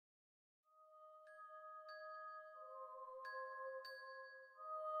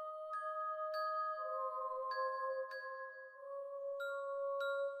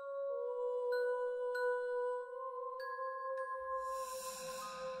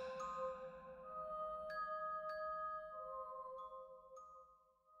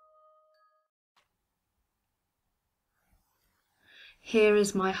Here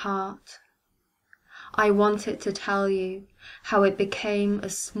is my heart. I want it to tell you how it became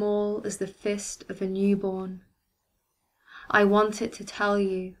as small as the fist of a newborn. I want it to tell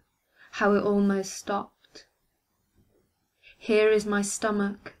you how it almost stopped. Here is my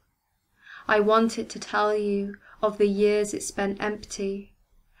stomach. I want it to tell you of the years it spent empty,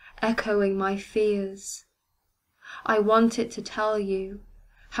 echoing my fears. I want it to tell you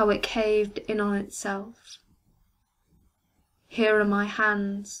how it caved in on itself. Here are my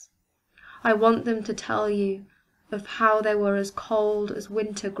hands. I want them to tell you of how they were as cold as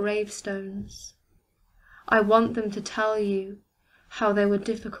winter gravestones. I want them to tell you how they were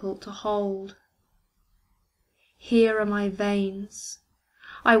difficult to hold. Here are my veins.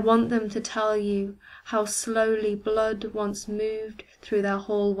 I want them to tell you how slowly blood once moved through their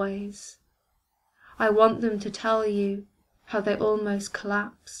hallways. I want them to tell you how they almost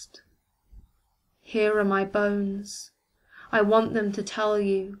collapsed. Here are my bones. I want them to tell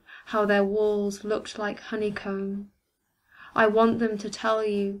you how their walls looked like honeycomb. I want them to tell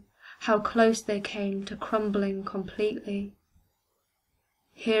you how close they came to crumbling completely.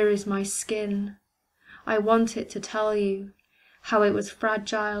 Here is my skin. I want it to tell you how it was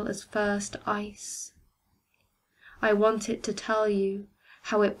fragile as first ice. I want it to tell you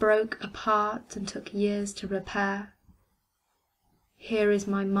how it broke apart and took years to repair. Here is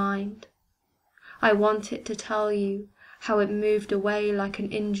my mind. I want it to tell you how it moved away like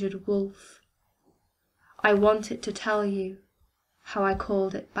an injured wolf. I want it to tell you how I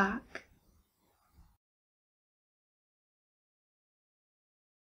called it back.